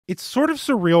It's sort of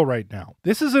surreal right now.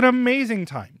 This is an amazing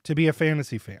time to be a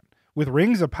fantasy fan. With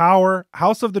Rings of Power,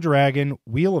 House of the Dragon,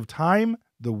 Wheel of Time,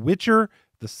 The Witcher,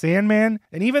 The Sandman,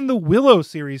 and even the Willow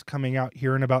series coming out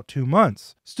here in about 2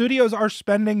 months. Studios are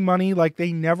spending money like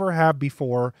they never have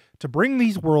before to bring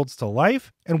these worlds to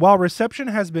life, and while reception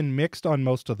has been mixed on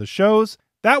most of the shows,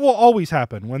 that will always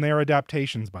happen when they are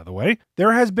adaptations, by the way.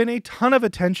 There has been a ton of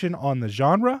attention on the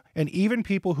genre, and even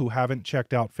people who haven't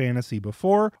checked out fantasy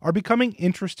before are becoming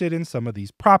interested in some of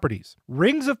these properties.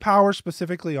 Rings of Power,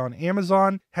 specifically on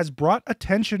Amazon, has brought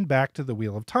attention back to the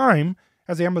Wheel of Time,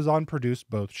 as Amazon produced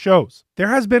both shows. There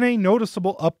has been a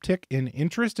noticeable uptick in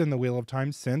interest in the Wheel of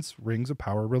Time since Rings of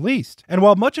Power released. And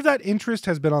while much of that interest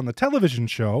has been on the television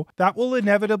show, that will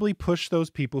inevitably push those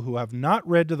people who have not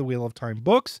read the Wheel of Time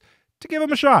books to give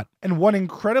them a shot. And one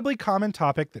incredibly common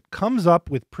topic that comes up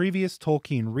with previous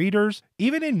Tolkien readers,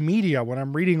 even in media when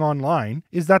I'm reading online,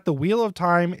 is that the Wheel of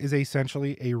Time is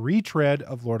essentially a retread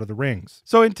of Lord of the Rings.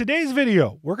 So in today's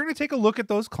video, we're going to take a look at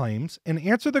those claims and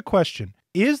answer the question,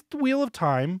 is the Wheel of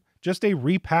Time just a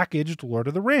repackaged Lord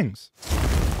of the Rings?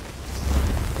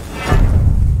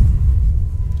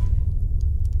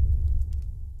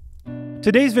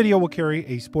 Today's video will carry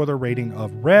a spoiler rating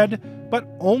of red, but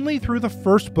only through the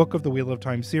first book of the Wheel of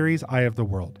Time series, Eye of the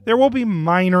World. There will be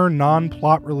minor,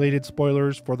 non-plot related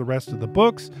spoilers for the rest of the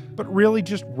books, but really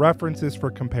just references for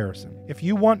comparison. If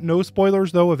you want no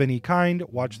spoilers though of any kind,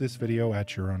 watch this video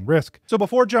at your own risk. So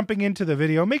before jumping into the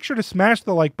video, make sure to smash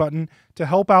the like button to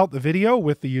help out the video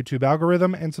with the YouTube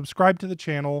algorithm and subscribe to the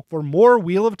channel for more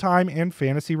Wheel of Time and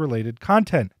fantasy related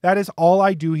content. That is all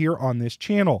I do here on this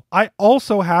channel. I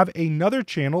also have another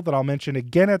channel that I'll mention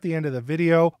again at the end of the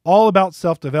video, all about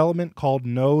self-development, called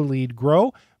No Lead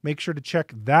Grow. Make sure to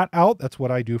check that out. That's what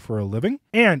I do for a living.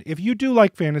 And if you do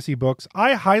like fantasy books,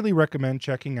 I highly recommend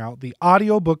checking out the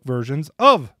audiobook versions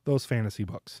of those fantasy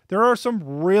books. There are some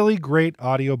really great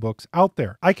audiobooks out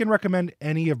there. I can recommend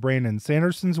any of Brandon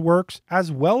Sanderson's works,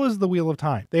 as well as The Wheel of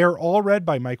Time. They are all read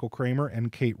by Michael Kramer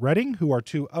and Kate Redding, who are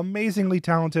two amazingly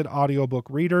talented audiobook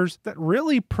readers that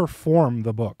really perform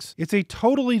the books. It's a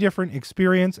totally different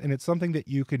experience, and it's something that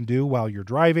you can do while you're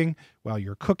driving, while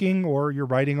you're cooking, or you're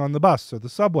riding on the bus or the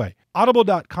subway.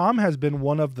 Audible.com has been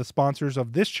one of the sponsors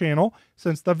of this channel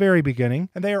since the very beginning,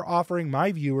 and they are offering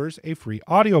my viewers a free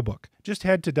audiobook. Just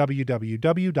head to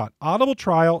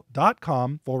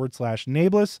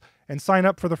www.audibletrial.com/Nae'Blis and sign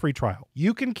up for the free trial.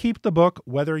 You can keep the book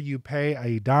whether you pay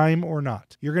a dime or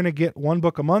not. You're going to get one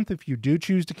book a month if you do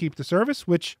choose to keep the service,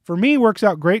 which for me works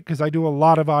out great because I do a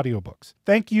lot of audiobooks.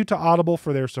 Thank you to Audible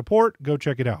for their support. Go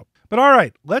check it out. But all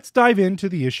right, let's dive into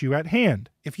the issue at hand.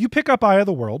 If you pick up Eye of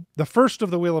the World, the first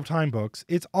of the Wheel of Time books,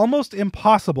 it's almost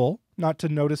impossible not to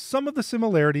notice some of the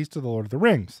similarities to The Lord of the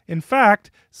Rings. In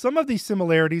fact, some of these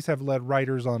similarities have led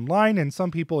writers online and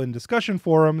some people in discussion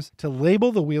forums to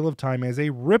label the Wheel of Time as a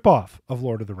ripoff of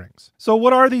Lord of the Rings. So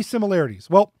what are these similarities?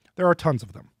 Well, there are tons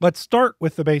of them. Let's start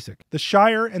with the basic. The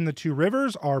Shire and the Two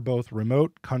Rivers are both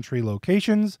remote country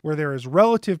locations where there is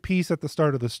relative peace at the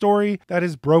start of the story that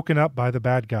is broken up by the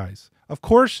bad guys. Of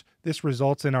course, this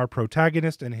results in our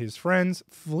protagonist and his friends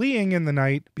fleeing in the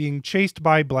night, being chased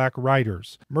by Black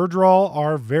Riders. Myrddraal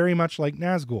are very much like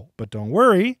Nazgul, but don't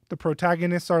worry, the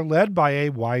protagonists are led by a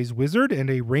wise wizard and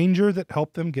a ranger that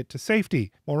help them get to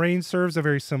safety. Moraine serves a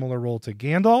very similar role to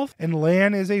Gandalf, and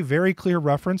Lan is a very clear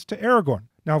reference to Aragorn.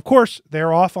 Now, of course,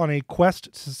 they're off on a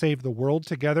quest to save the world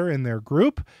together in their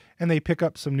group, and they pick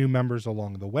up some new members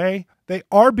along the way. They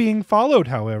are being followed,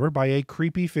 however, by a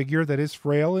creepy figure that is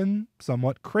frail and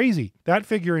somewhat crazy. That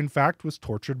figure, in fact, was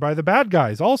tortured by the bad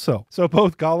guys also. So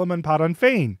both Gollum and Padan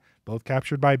Fain, both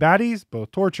captured by baddies,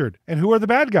 both tortured. And who are the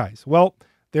bad guys? Well,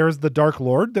 there's the Dark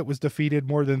Lord that was defeated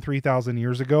more than 3,000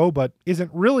 years ago, but isn't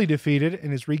really defeated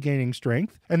and is regaining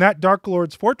strength. And that Dark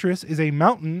Lord's fortress is a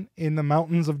mountain in the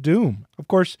Mountains of Doom. Of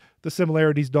course, the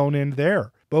similarities don't end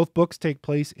there. Both books take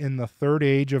place in the Third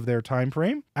Age of their time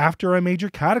frame, after a major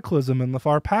cataclysm in the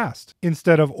far past.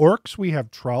 Instead of orcs, we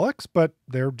have Trollocs, but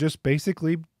they're just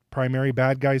basically primary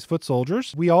bad guys' foot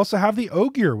soldiers. We also have the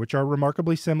Ogier, which are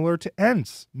remarkably similar to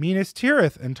Ents. Minas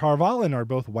Tirith and Tar Valon are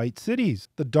both white cities.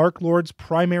 The Dark Lord's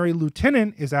primary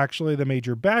lieutenant is actually the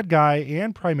major bad guy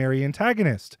and primary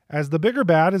antagonist, as the bigger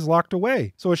bad is locked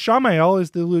away. So Ishamael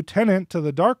is the lieutenant to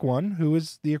the Dark One, who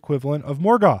is the equivalent of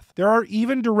Morgoth. There are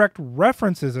even direct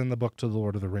references in the book to The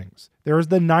Lord of the Rings. There is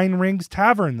the Nine Rings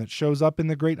Tavern that shows up in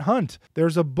The Great Hunt.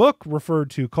 There's a book referred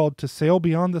to called To Sail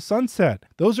Beyond the Sunset.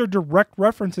 Those are direct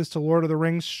references to Lord of the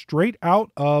Rings straight out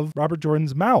of Robert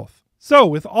Jordan's mouth. So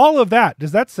with all of that,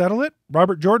 does that settle it?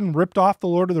 Robert Jordan ripped off The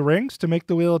Lord of the Rings to make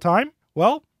The Wheel of Time?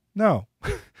 Well, no.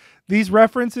 These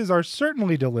references are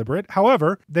certainly deliberate.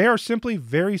 However, they are simply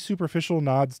very superficial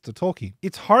nods to Tolkien.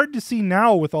 It's hard to see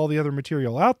now with all the other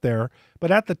material out there,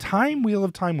 but at the time Wheel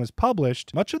of Time was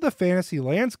published, much of the fantasy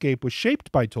landscape was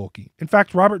shaped by Tolkien. In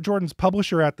fact, Robert Jordan's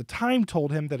publisher at the time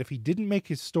told him that if he didn't make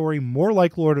his story more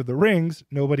like Lord of the Rings,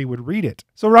 nobody would read it.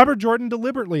 So Robert Jordan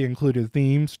deliberately included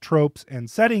themes, tropes, and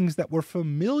settings that were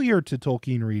familiar to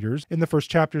Tolkien readers in the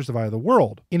first chapters of Eye of the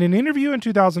World. In an interview in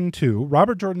 2002,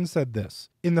 Robert Jordan said this: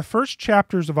 "In the first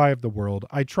chapters of Eye of the World,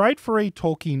 I tried for a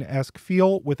Tolkien-esque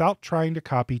feel without trying to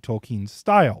copy Tolkien's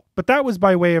style. But that was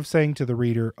by way of saying to the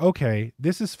reader, okay,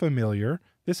 this is familiar,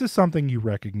 this is something you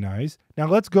recognize, now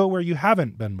let's go where you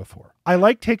haven't been before. I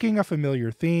like taking a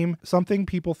familiar theme, something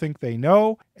people think they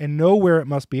know, and know where it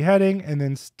must be heading, and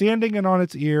then standing it on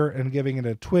its ear and giving it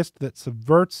a twist that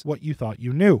subverts what you thought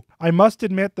you knew. I must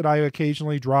admit that I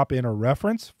occasionally drop in a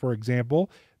reference. For example,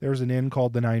 there's an inn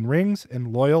called the Nine Rings,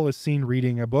 and Loyal is seen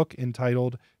reading a book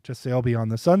entitled To Sail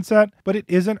Beyond the Sunset, but it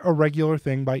isn't a regular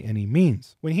thing by any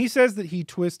means." When he says that he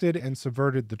twisted and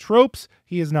subverted the tropes,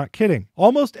 he is not kidding.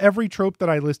 Almost every trope that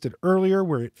I listed earlier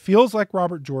where it feels like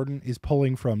Robert Jordan is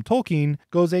pulling from Tolkien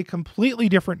goes a completely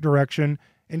different direction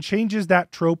and changes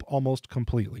that trope almost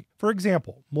completely. For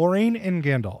example, Moiraine and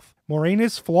Gandalf. Moiraine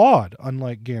is flawed,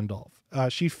 unlike Gandalf.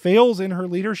 She fails in her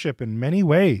leadership in many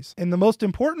ways. And the most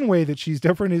important way that she's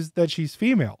different is that she's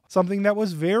female, something that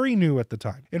was very new at the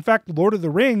time. In fact, Lord of the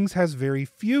Rings has very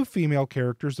few female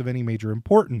characters of any major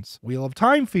importance. Wheel of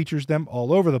Time features them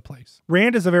all over the place.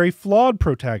 Rand is a very flawed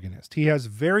protagonist. He has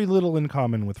very little in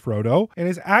common with Frodo and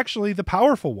is actually the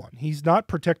powerful one. He's not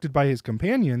protected by his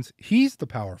companions. He's the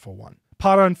powerful one.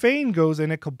 Paran Fain goes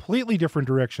in a completely different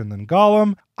direction than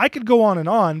Gollum. I could go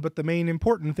on, but the main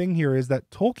important thing here is that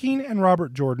Tolkien and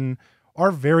Robert Jordan are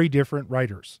very different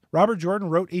writers. Robert Jordan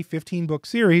wrote a 15-book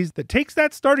series that takes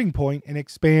that starting point and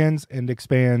expands and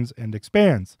expands and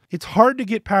expands. It's hard to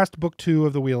get past book 2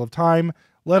 of The Wheel of Time,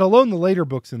 let alone the later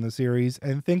books in the series,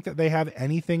 and think that they have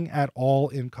anything at all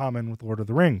in common with Lord of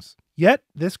the Rings. Yet,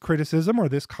 this criticism or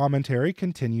this commentary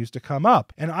continues to come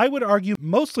up, and I would argue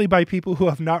mostly by people who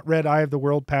have not read Eye of the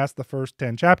World past the first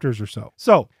 10 chapters or so.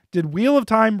 So, did Wheel of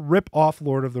Time rip off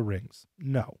Lord of the Rings?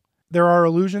 No. There are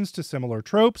allusions to similar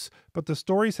tropes, but the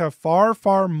stories have far,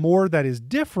 far more that is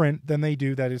different than they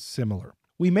do that is similar.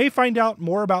 We may find out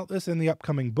more about this in the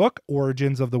upcoming book,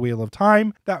 Origins of the Wheel of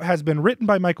Time, that has been written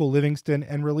by Michael Livingston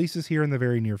and releases here in the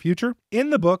very near future.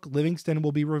 In the book, Livingston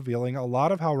will be revealing a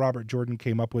lot of how Robert Jordan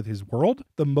came up with his world,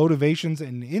 the motivations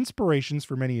and inspirations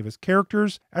for many of his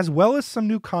characters, as well as some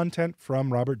new content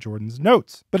from Robert Jordan's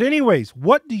notes. But anyways,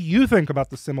 what do you think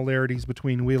about the similarities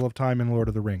between Wheel of Time and Lord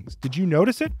of the Rings? Did you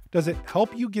notice it? Does it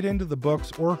help you get into the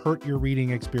books or hurt your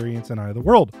reading experience in Eye of the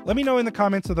World? Let me know in the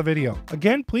comments of the video.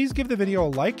 Again, please give the video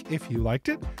a like if you liked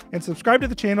it, and subscribe to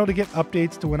the channel to get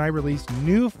updates to when I release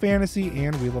new fantasy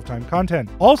and Wheel of Time content.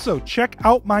 Also, check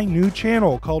out my new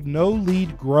channel called No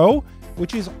Lead Grow,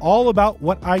 which is all about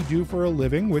what I do for a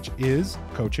living, which is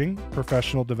coaching,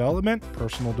 professional development,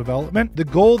 personal development. The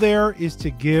goal there is to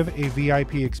give a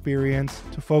VIP experience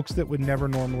to folks that would never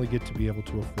normally get to be able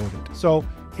to afford it. So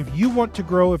if you want to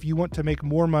grow, if you want to make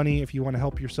more money, if you want to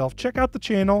help yourself, check out the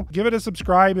channel. Give it a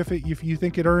subscribe if you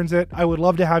think it earns it. I would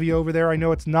love to have you over there. I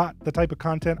know it's not the type of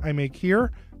content I make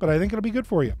here, but I think it'll be good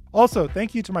for you. Also,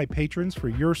 thank you to my patrons for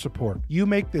your support. You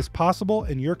make this possible,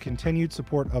 and your continued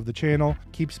support of the channel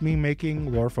keeps me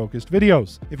making lore-focused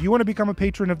videos. If you want to become a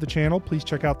patron of the channel, please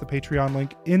check out the Patreon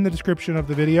link in the description of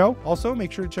the video. Also,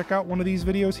 make sure to check out one of these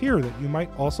videos here that you might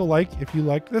also like if you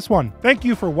liked this one. Thank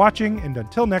you for watching, and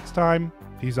until next time,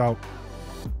 peace out.